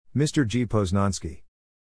Mr. G. Poznanski.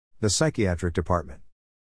 The Psychiatric Department.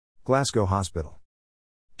 Glasgow Hospital.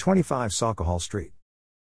 25 Sauchiehall Street.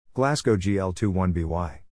 Glasgow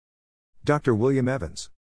GL21BY. Dr. William Evans.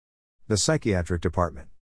 The Psychiatric Department.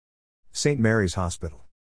 St. Mary's Hospital.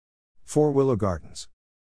 4 Willow Gardens.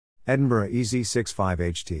 Edinburgh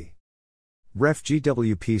EZ65HT. Ref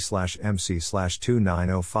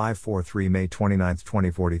GWP/MC/290543 May 29,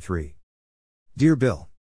 2043. Dear Bill.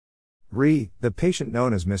 Re. The patient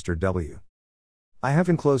known as Mr. W. I have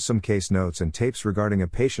enclosed some case notes and tapes regarding a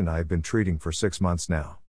patient I have been treating for 6 months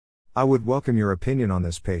now. I would welcome your opinion on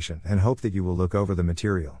this patient and hope that you will look over the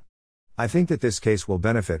material. I think that this case will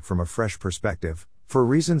benefit from a fresh perspective, for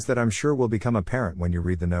reasons that I'm sure will become apparent when you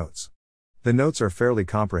read the notes. The notes are fairly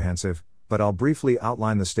comprehensive, but I'll briefly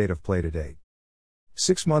outline the state of play to date.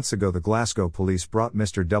 6 months ago, the Glasgow police brought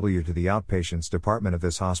Mr. W to the outpatients department of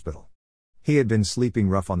this hospital. He had been sleeping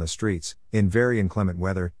rough on the streets, in very inclement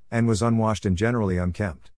weather, and was unwashed and generally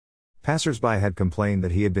unkempt. Passers-by had complained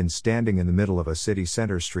that he had been standing in the middle of a city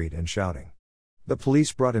center street and shouting. The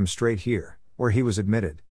police brought him straight here, where he was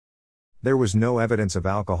admitted. There was no evidence of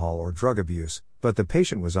alcohol or drug abuse, but the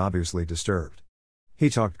patient was obviously disturbed. He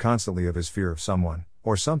talked constantly of his fear of someone,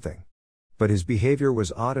 or something. But his behavior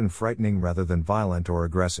was odd and frightening rather than violent or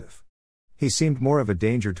aggressive. He seemed more of a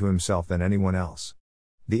danger to himself than anyone else.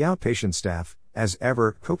 The outpatient staff, as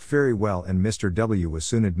ever, coped very well, and Mr. W was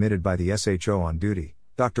soon admitted by the SHO on duty,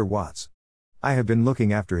 Dr. Watts. I have been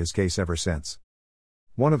looking after his case ever since.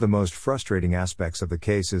 One of the most frustrating aspects of the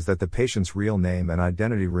case is that the patient's real name and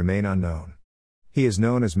identity remain unknown. He is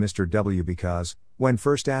known as Mr. W because, when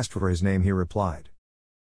first asked for his name, he replied,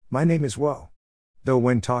 "My name is Woe." Though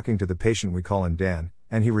when talking to the patient we call him Dan,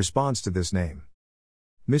 and he responds to this name.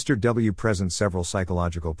 Mr. W presents several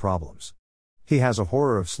psychological problems. He has a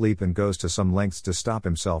horror of sleep and goes to some lengths to stop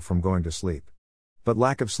himself from going to sleep. But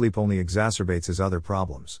lack of sleep only exacerbates his other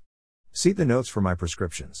problems. See the notes for my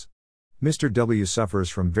prescriptions. Mr. W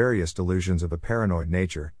suffers from various delusions of a paranoid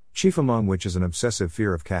nature, chief among which is an obsessive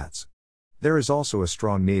fear of cats. There is also a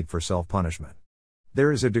strong need for self-punishment.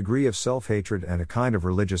 There is a degree of self-hatred and a kind of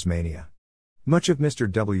religious mania. Much of Mr.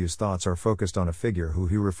 W's thoughts are focused on a figure who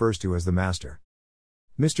he refers to as the Master.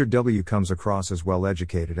 Mr. W comes across as well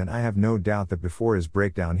educated, and I have no doubt that before his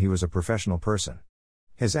breakdown he was a professional person.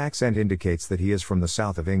 His accent indicates that he is from the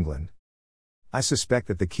south of England. I suspect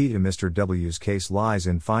that the key to Mr. W's case lies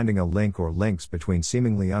in finding a link or links between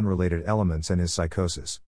seemingly unrelated elements and his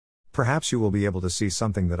psychosis. Perhaps you will be able to see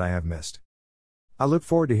something that I have missed. I look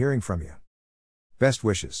forward to hearing from you. Best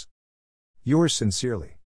wishes. Yours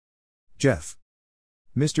sincerely, Jeff.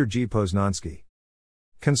 Mr. G. Poznanski.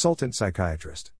 Consultant Psychiatrist.